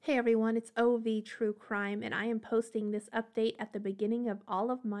Hey everyone, it's OVTrueCrime, and I am posting this update at the beginning of all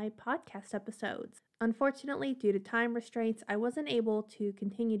of my podcast episodes. Unfortunately, due to time restraints, I wasn't able to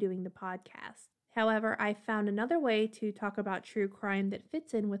continue doing the podcast. However, I found another way to talk about true crime that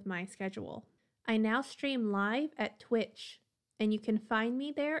fits in with my schedule. I now stream live at Twitch, and you can find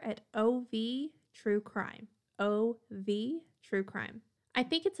me there at OVTrueCrime. OVTrueCrime. I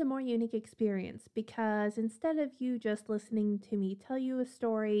think it's a more unique experience because instead of you just listening to me tell you a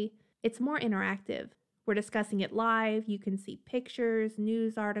story, it's more interactive. We're discussing it live, you can see pictures,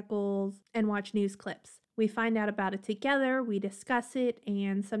 news articles, and watch news clips. We find out about it together, we discuss it,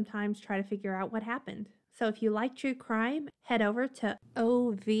 and sometimes try to figure out what happened. So if you like true crime, head over to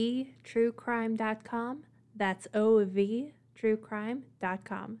OVTrueCrime.com. That's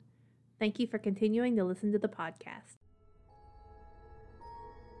OVTrueCrime.com. Thank you for continuing to listen to the podcast.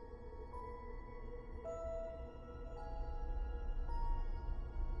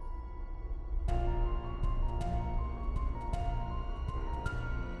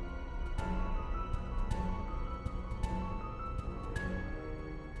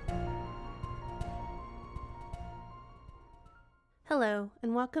 Hello,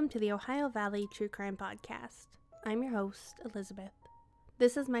 and welcome to the Ohio Valley True Crime Podcast. I'm your host, Elizabeth.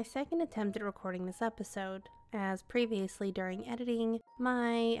 This is my second attempt at recording this episode, as previously during editing,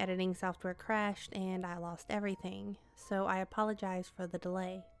 my editing software crashed and I lost everything, so I apologize for the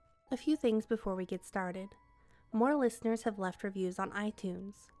delay. A few things before we get started. More listeners have left reviews on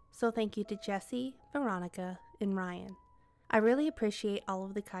iTunes, so thank you to Jesse, Veronica, and Ryan. I really appreciate all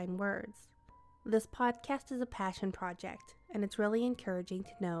of the kind words. This podcast is a passion project, and it's really encouraging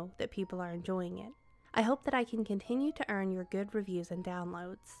to know that people are enjoying it. I hope that I can continue to earn your good reviews and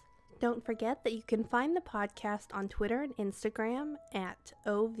downloads. Don't forget that you can find the podcast on Twitter and Instagram at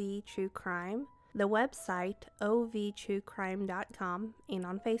OVTrueCrime, the website OVTrueCrime.com, and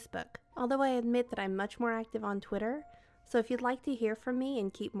on Facebook. Although I admit that I'm much more active on Twitter, so if you'd like to hear from me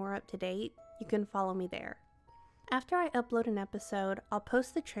and keep more up to date, you can follow me there. After I upload an episode, I'll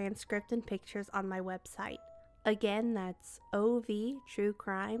post the transcript and pictures on my website. Again, that's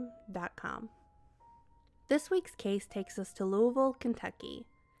OVTrueCrime.com. This week's case takes us to Louisville, Kentucky.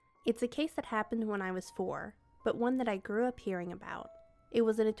 It's a case that happened when I was 4, but one that I grew up hearing about. It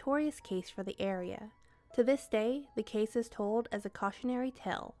was a notorious case for the area. To this day, the case is told as a cautionary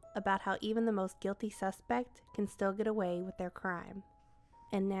tale about how even the most guilty suspect can still get away with their crime.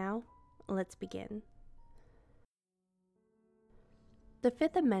 And now, let's begin. The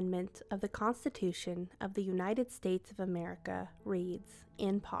Fifth Amendment of the Constitution of the United States of America reads,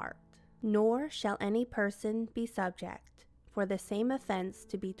 in part, "Nor shall any person be subject for the same offense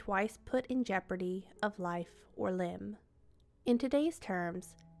to be twice put in jeopardy of life or limb." In today's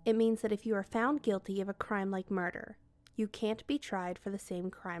terms, it means that if you are found guilty of a crime like murder, you can't be tried for the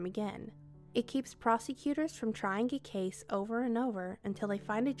same crime again. It keeps prosecutors from trying a case over and over until they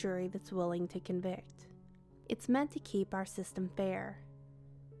find a jury that's willing to convict. It's meant to keep our system fair.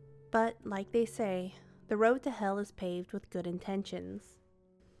 But, like they say, the road to hell is paved with good intentions.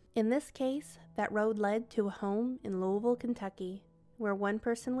 In this case, that road led to a home in Louisville, Kentucky, where one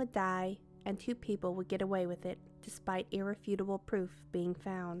person would die and 2 people would get away with it despite irrefutable proof being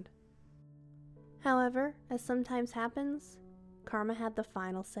found. However, as sometimes happens, karma had the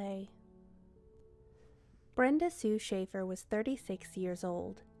final say. Brenda Sue Schaefer was 36 years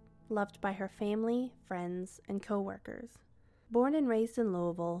old, loved by her family, friends, and co-workers. Born and raised in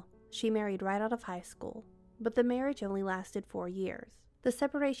Louisville, she married right out of high school, but the marriage only lasted 4 years. The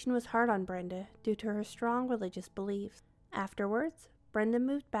separation was hard on Brenda due to her strong religious beliefs. Afterwards, Brenda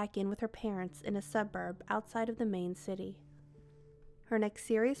moved back in with her parents in a suburb outside of the main city. Her next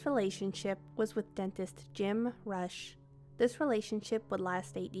serious relationship was with dentist Jim Rush. This relationship would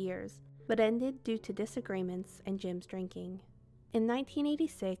last 8 years, but ended due to disagreements and Jim's drinking. In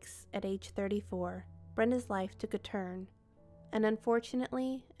 1986, at age 34, Brenda's life took a turn. And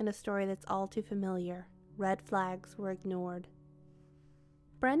unfortunately, in a story that's all too familiar, red flags were ignored.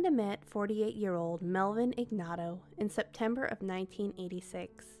 Brenda met 48-year-old Melvin Ignato in September of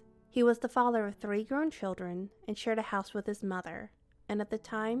 1986. He was the father of 3 grown children and shared a house with his mother, and at the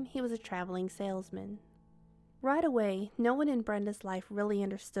time, he was a traveling salesman. Right away, no one in Brenda's life really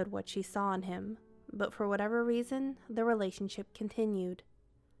understood what she saw in him, but for whatever reason, the relationship continued.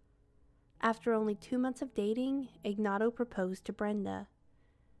 After only 2 months of dating, Ignato proposed to Brenda.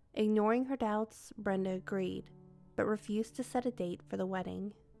 Ignoring her doubts, Brenda agreed, but refused to set a date for the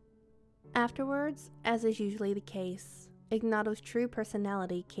wedding. Afterwards, as is usually the case, Ignato's true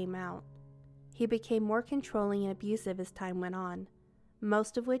personality came out. He became more controlling and abusive as time went on,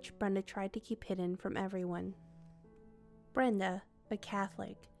 most of which Brenda tried to keep hidden from everyone. Brenda, a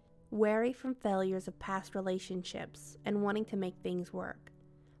Catholic, wary from failures of past relationships and wanting to make things work,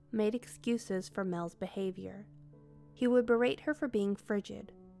 made excuses for Mel's behavior. He would berate her for being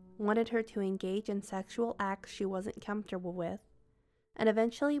frigid, wanted her to engage in sexual acts she wasn't comfortable with, and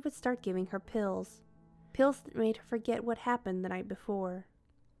eventually would start giving her pills that made her forget what happened the night before.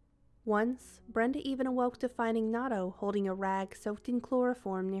 Once, Brenda even awoke to find Ignato holding a rag soaked in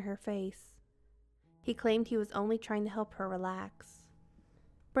chloroform near her face. He claimed he was only trying to help her relax.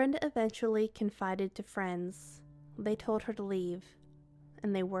 Brenda eventually confided to friends. They told her to leave,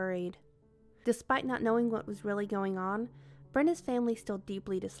 and they worried. Despite not knowing what was really going on, Brenda's family still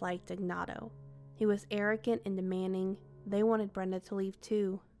deeply disliked Ignato. He was arrogant and demanding. They wanted Brenda to leave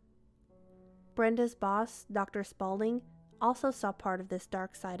too. Brenda's boss, Dr. Spaulding, also saw part of this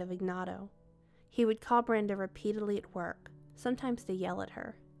dark side of Ignato. He would call Brenda repeatedly at work, sometimes to yell at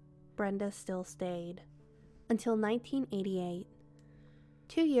her. Brenda still stayed. Until 1988.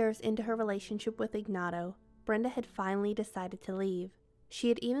 2 years into her relationship with Ignato, Brenda had finally decided to leave. She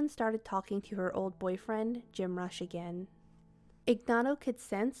had even started talking to her old boyfriend, Jim Rush, again. Ignato could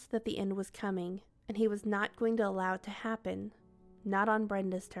sense that the end was coming, and he was not going to allow it to happen, not on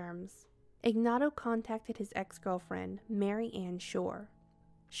Brenda's terms. Ignato contacted his ex-girlfriend, Mary Ann Shore.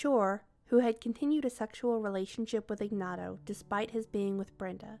 Shore, who had continued a sexual relationship with Ignato despite his being with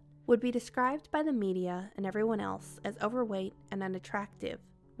Brenda, would be described by the media and everyone else as overweight and unattractive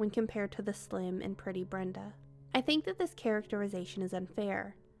when compared to the slim and pretty Brenda. I think that this characterization is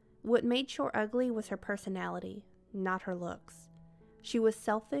unfair. What made Shore ugly was her personality, not her looks. She was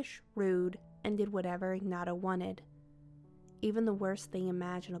selfish, rude, and did whatever Ignato wanted. Even the worst thing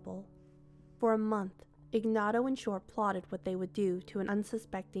imaginable. For a month, Ignato and Shore plotted what they would do to an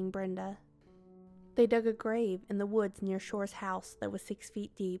unsuspecting Brenda. They dug a grave in the woods near Shore's house that was 6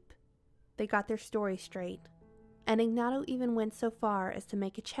 feet deep. They got their story straight, and Ignato even went so far as to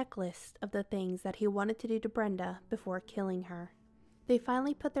make a checklist of the things that he wanted to do to Brenda before killing her. They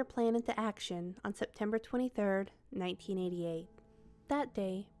finally put their plan into action on September 23, 1988. That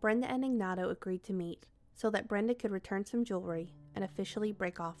day, Brenda and Ignato agreed to meet so that Brenda could return some jewelry and officially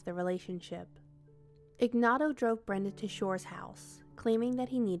break off the relationship. Ignato drove Brenda to Shore's house, claiming that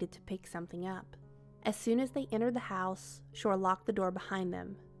he needed to pick something up. As soon as they entered the house, Shore locked the door behind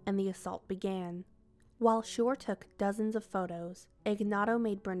them, and the assault began. While Shore took dozens of photos, Ignato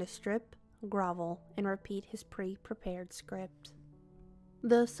made Brenda strip, grovel, and repeat his pre-prepared script.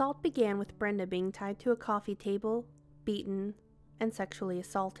 The assault began with Brenda being tied to a coffee table, beaten, and sexually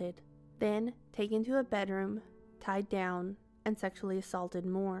assaulted, then taken to a bedroom, tied down, and sexually assaulted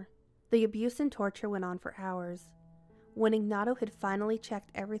more. The abuse and torture went on for hours. When Ignato had finally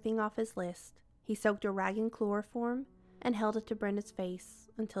checked everything off his list, he soaked a rag in chloroform and held it to Brenda's face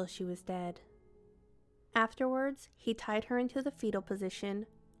until she was dead. Afterwards, he tied her into the fetal position,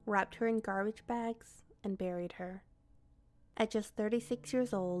 wrapped her in garbage bags, and buried her. At just 36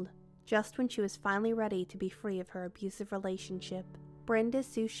 years old, just when she was finally ready to be free of her abusive relationship, Brenda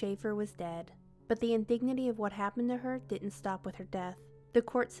Sue Schaefer was dead. But the indignity of what happened to her didn't stop with her death. The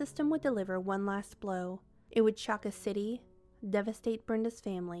court system would deliver one last blow. It would shock a city, devastate Brenda's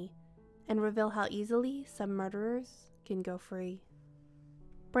family, and reveal how easily some murderers can go free.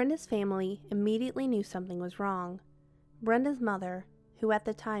 Brenda's family immediately knew something was wrong. Brenda's mother, who at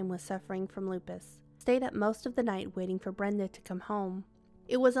the time was suffering from lupus, stayed up most of the night waiting for Brenda to come home.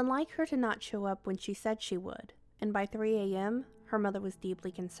 It was unlike her to not show up when she said she would, and by 3 a.m., her mother was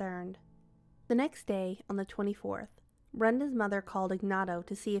deeply concerned. The next day, on the 24th, Brenda's mother called Ignato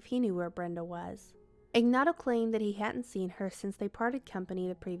to see if he knew where Brenda was. Ignato claimed that he hadn't seen her since they parted company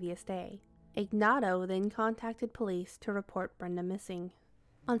the previous day. Ignato then contacted police to report Brenda missing.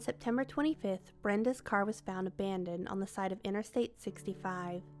 On September 25th, Brenda's car was found abandoned on the side of Interstate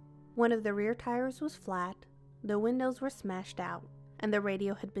 65. One of the rear tires was flat, the windows were smashed out, and the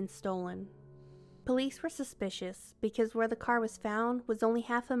radio had been stolen. Police were suspicious because where the car was found was only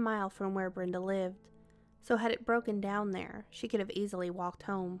half a mile from where Brenda lived, so had it broken down there, she could have easily walked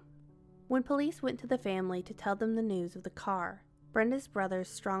home. When police went to the family to tell them the news of the car, Brenda's brothers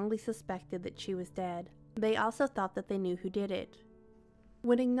strongly suspected that she was dead. They also thought that they knew who did it.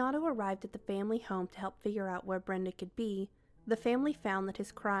 When Ignato arrived at the family home to help figure out where Brenda could be, the family found that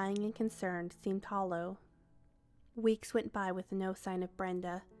his crying and concern seemed hollow. Weeks went by with no sign of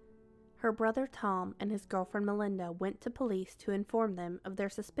Brenda. Her brother Tom and his girlfriend Melinda went to police to inform them of their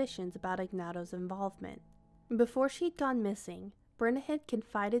suspicions about Ignato's involvement. Before she'd gone missing, Brenda had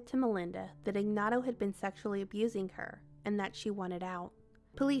confided to Melinda that Ignato had been sexually abusing her and that she wanted out.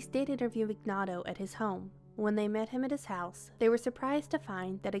 Police did interview Ignato at his home. When they met him at his house, they were surprised to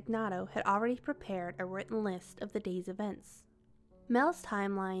find that Ignato had already prepared a written list of the day's events. Mel's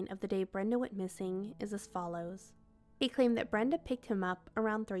timeline of the day Brenda went missing is as follows. He claimed that Brenda picked him up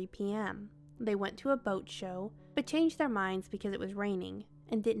around 3 p.m. They went to a boat show, but changed their minds because it was raining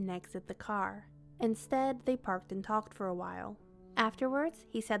and didn't exit the car. Instead, they parked and talked for a while. Afterwards,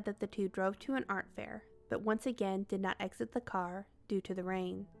 he said that the two drove to an art fair, but once again did not exit the car due to the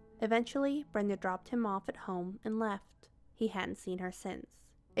rain. Eventually, Brenda dropped him off at home and left. He hadn't seen her since.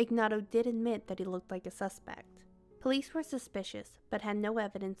 Ignato did admit that he looked like a suspect. Police were suspicious, but had no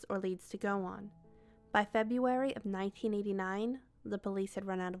evidence or leads to go on. By February of 1989, the police had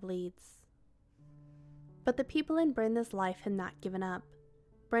run out of leads. But the people in Brenda's life had not given up.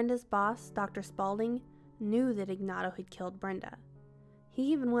 Brenda's boss, Dr. Spaulding, knew that Ignato had killed Brenda.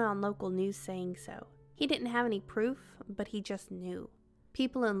 He even went on local news saying so. He didn't have any proof, but he just knew.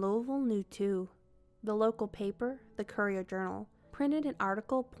 People in Louisville knew too. The local paper, the Courier-Journal, printed an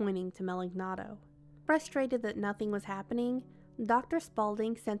article pointing to Mel Ignato. Frustrated that nothing was happening, Dr.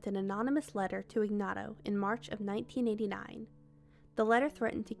 Spaulding sent an anonymous letter to Ignato in March of 1989. The letter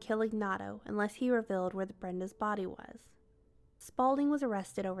threatened to kill Ignato unless he revealed where Brenda's body was. Spaulding was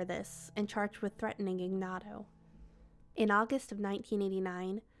arrested over this and charged with threatening Ignato. In August of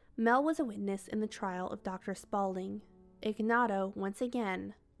 1989, Mel was a witness in the trial of Dr. Spaulding. Ignato, once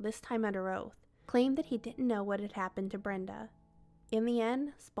again, this time under oath, claimed that he didn't know what had happened to Brenda. In the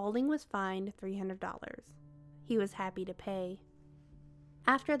end, Spaulding was fined $300. He was happy to pay.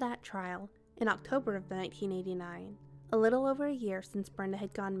 After that trial, in October of 1989, a little over a year since Brenda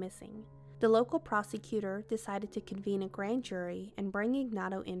had gone missing, the local prosecutor decided to convene a grand jury and bring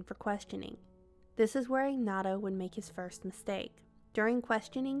Ignato in for questioning. This is where Ignato would make his first mistake. During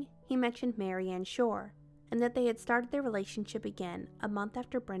questioning, he mentioned Mary Ann Shore, and that they had started their relationship again a month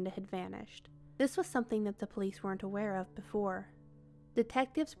after Brenda had vanished. This was something that the police weren't aware of before.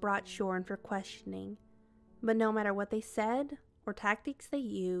 Detectives brought Shore in for questioning, but no matter what they said or tactics they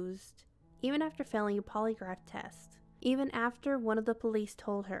used, even after failing a polygraph test, even after one of the police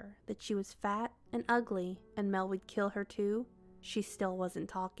told her that she was fat and ugly and Mel would kill her too, she still wasn't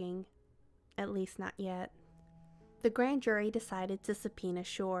talking. At least not yet. The grand jury decided to subpoena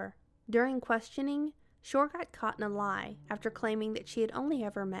Shore. During questioning, Shore got caught in a lie after claiming that she had only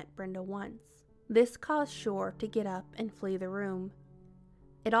ever met Brenda once. This caused Shore to get up and flee the room.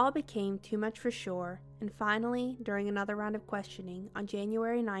 It all became too much for Shore, and finally, during another round of questioning on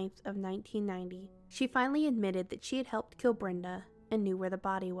January 9th of 1990, she finally admitted that she had helped kill Brenda and knew where the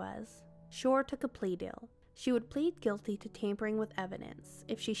body was. Shore took a plea deal. She would plead guilty to tampering with evidence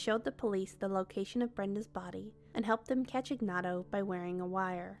if she showed the police the location of Brenda's body and helped them catch Ignato by wearing a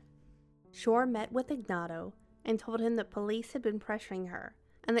wire. Shore met with Ignato and told him that police had been pressuring her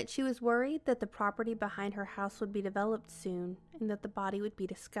and that she was worried that the property behind her house would be developed soon and that the body would be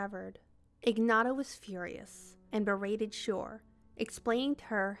discovered. Ignato was furious and berated Shore, explaining to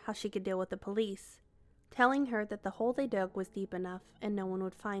her how she could deal with the police, telling her that the hole they dug was deep enough and no one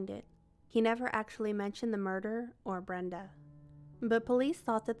would find it. He never actually mentioned the murder or Brenda. But police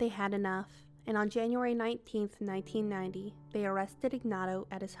thought that they had enough, and on January 19th, 1990, they arrested Ignato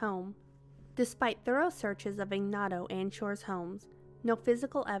at his home. Despite thorough searches of Ignato and Shore's homes, no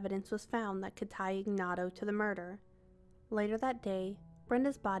physical evidence was found that could tie Ignato to the murder. Later that day,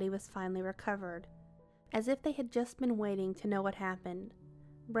 Brenda's body was finally recovered. As if they had just been waiting to know what happened,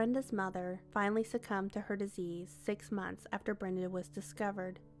 Brenda's mother finally succumbed to her disease 6 months after Brenda was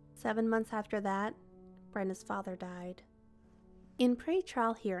discovered. 7 months after that, Brenda's father died. In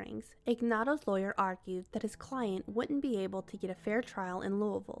pre-trial hearings, Ignato's lawyer argued that his client wouldn't be able to get a fair trial in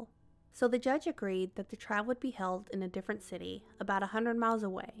Louisville, so the judge agreed that the trial would be held in a different city, about 100 miles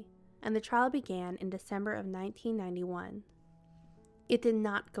away, and the trial began in December of 1991. It did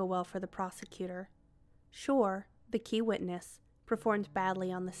not go well for the prosecutor. Shore, the key witness, performed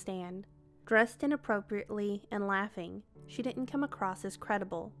badly on the stand. Dressed inappropriately and laughing, she didn't come across as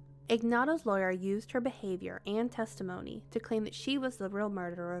credible. Ignato's lawyer used her behavior and testimony to claim that she was the real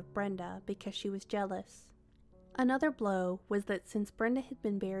murderer of Brenda because she was jealous. Another blow was that since Brenda had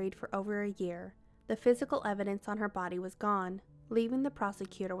been buried for over a year, the physical evidence on her body was gone, leaving the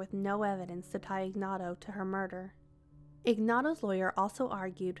prosecutor with no evidence to tie Ignato to her murder. Ignato's lawyer also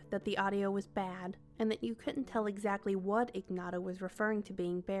argued that the audio was bad and that you couldn't tell exactly what Ignato was referring to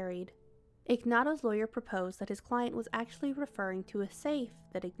being buried. Ignato's lawyer proposed that his client was actually referring to a safe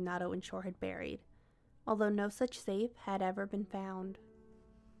that Ignato and Shore had buried, although no such safe had ever been found.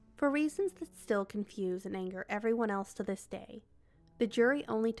 For reasons that still confuse and anger everyone else to this day, the jury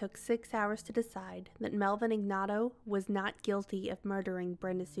only took 6 hours to decide that Melvin Ignato was not guilty of murdering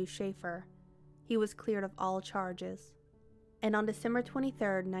Brenda Sue Schaefer. He was cleared of all charges. And on December 23,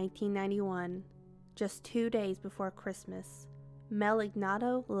 1991, just 2 days before Christmas, Mel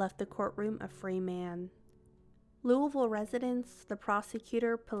Ignatow left the courtroom a free man. Louisville residents, the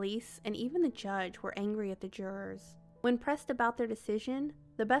prosecutor, police, and even the judge were angry at the jurors. When pressed about their decision,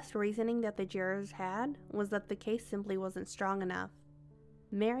 the best reasoning that the jurors had was that the case simply wasn't strong enough.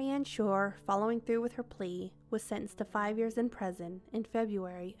 Marianne Shore, following through with her plea, was sentenced to 5 years in prison in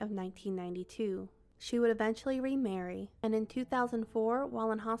February of 1992. She would eventually remarry, and in 2004,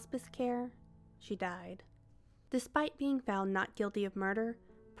 while in hospice care, she died. Despite being found not guilty of murder,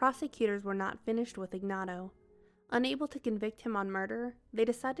 prosecutors were not finished with Ignatow. Unable to convict him on murder, they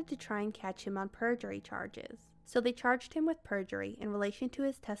decided to try and catch him on perjury charges. So they charged him with perjury in relation to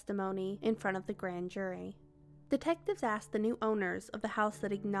his testimony in front of the grand jury. Detectives asked the new owners of the house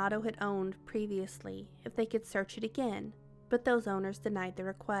that Ignatow had owned previously if they could search it again, but those owners denied the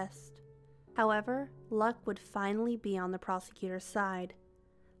request. However, luck would finally be on the prosecutor's side.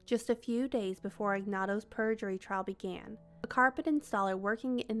 Just a few days before Ignatow's perjury trial began, a carpet installer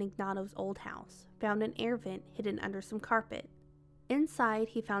working in Ignatow's old house found an air vent hidden under some carpet. Inside,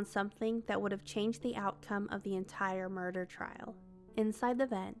 he found something that would have changed the outcome of the entire murder trial. Inside the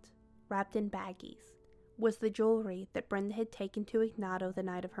vent, wrapped in baggies, was the jewelry that Brenda had taken to Ignatow the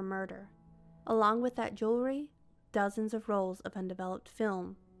night of her murder. Along with that jewelry, dozens of rolls of undeveloped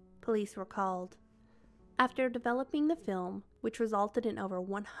film. Police were called. After developing the film, which resulted in over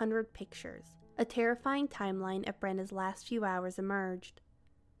 100 pictures, a terrifying timeline of Brenda's last few hours emerged.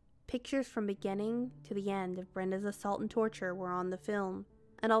 Pictures from beginning to the end of Brenda's assault and torture were on the film,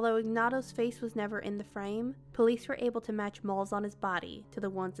 and although Ignatow's face was never in the frame, police were able to match moles on his body to the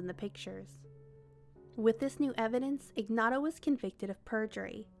ones in the pictures. With this new evidence, Ignatow was convicted of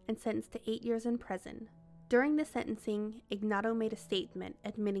perjury and sentenced to 8 years in prison. During the sentencing, Ignatow made a statement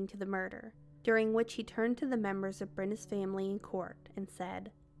admitting to the murder, during which he turned to the members of Brenda's family in court and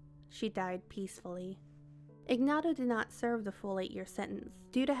said, "She died peacefully." Ignatow did not serve the full 8-year sentence,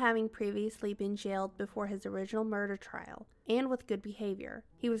 due to having previously been jailed before his original murder trial, and with good behavior.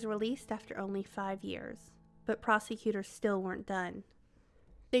 He was released after only 5 years, but prosecutors still weren't done.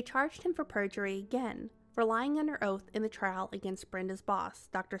 They charged him for perjury again, for lying under oath in the trial against Brenda's boss,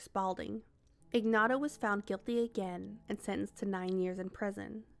 Dr. Spaulding. Ignatow was found guilty again and sentenced to 9 years in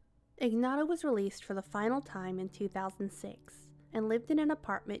prison. Ignatow was released for the final time in 2006 and lived in an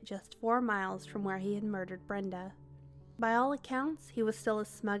apartment just 4 miles from where he had murdered Brenda. By all accounts, he was still as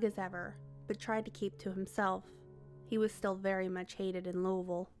smug as ever, but tried to keep to himself. He was still very much hated in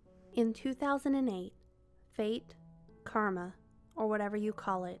Louisville. In 2008, fate, karma, or whatever you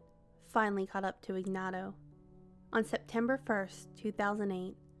call it, finally caught up to Ignatow. On September 1st,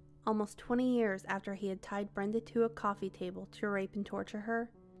 2008, almost 20 years after he had tied Brenda to a coffee table to rape and torture her,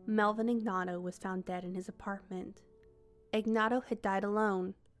 Melvin Ignatow was found dead in his apartment. Ignatow had died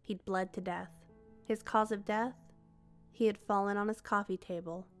alone. He'd bled to death. His cause of death? He had fallen on his coffee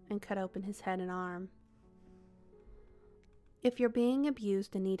table and cut open his head and arm. If you're being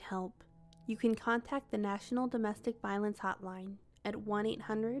abused and need help, you can contact the National Domestic Violence Hotline at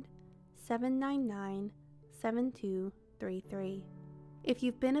 1-800-799-7233. If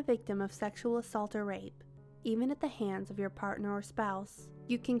you've been a victim of sexual assault or rape, even at the hands of your partner or spouse,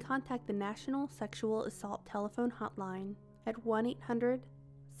 you can contact the National Sexual Assault Telephone Hotline at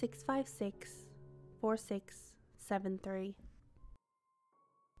 1-800-656-4673.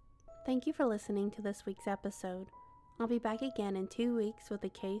 Thank you for listening to this week's episode. I'll be back again in 2 weeks with a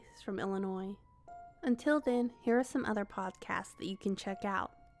case from Illinois. Until then, here are some other podcasts that you can check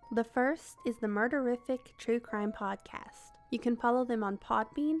out. The first is the Murderific True Crime Podcast. You can follow them on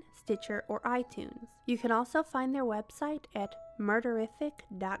Podbean, Stitcher, or iTunes. You can also find their website at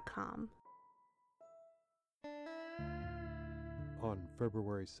murderific.com. On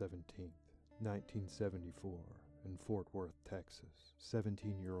February 17th, 1974, in Fort Worth, Texas,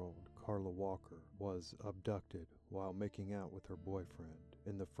 17-year-old Carla Walker was abducted while making out with her boyfriend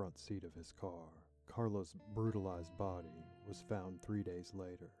in the front seat of his car. Carla's brutalized body was found 3 days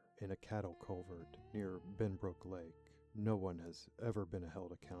later in a cattle culvert near Benbrook Lake. No one has ever been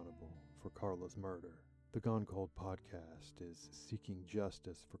held accountable for Carla's murder. The Gone Cold podcast is seeking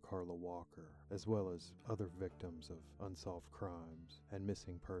justice for Carla Walker, as well as other victims of unsolved crimes and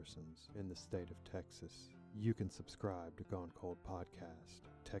missing persons in the state of Texas. You can subscribe to Gone Cold Podcast,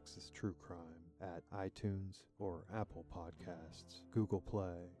 Texas True Crime, at iTunes or Apple Podcasts, Google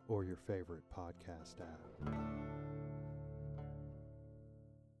Play, or your favorite podcast app.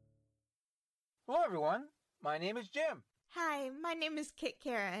 Hello, everyone. My name is Jim. Hi, my name is Kit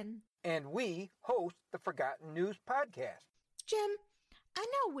Karen. And we host the Forgotten News Podcast. Jim, I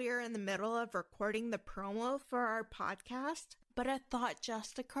know we're in the middle of recording the promo for our podcast, but a thought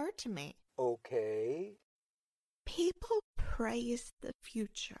just occurred to me. Okay. People praise the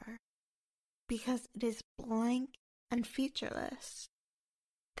future because it is blank and featureless.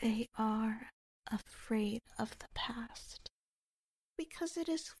 They are afraid of the past because it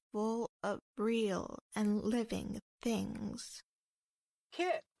is full of real and living things.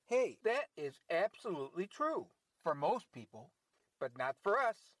 Kit, hey, that is absolutely true for most people, but not for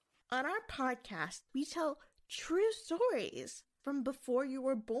us. On our podcast, we tell true stories from before you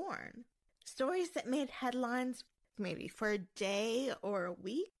were born. Stories that made headlines maybe for a day or a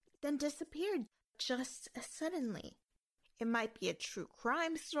week, then disappeared just as suddenly. It might be a true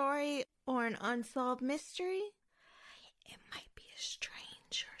crime story or an unsolved mystery. It might be a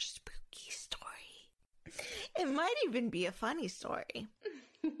strange or spooky story. It might even be a funny story.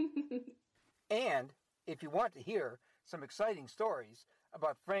 And if you want to hear some exciting stories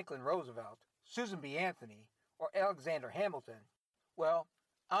about Franklin Roosevelt, Susan B. Anthony, or Alexander Hamilton, well,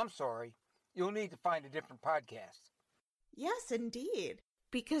 I'm sorry, you'll need to find a different podcast. Yes, indeed.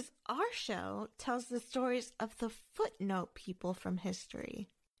 Because our show tells the stories of the footnote people from history.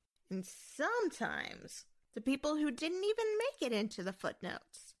 And sometimes the people who didn't even make it into the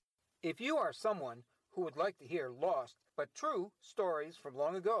footnotes. If you are someone who would like to hear lost but true stories from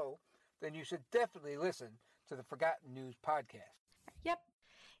long ago, then you should definitely listen to the Forgotten News podcast. Yep.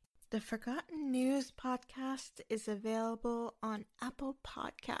 The Forgotten News podcast is available on Apple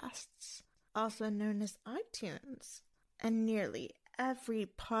Podcasts, also known as iTunes, and nearly every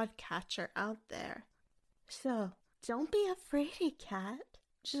podcatcher out there. So, don't be a fraidy cat.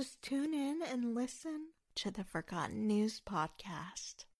 Just tune in and listen to the Forgotten News podcast.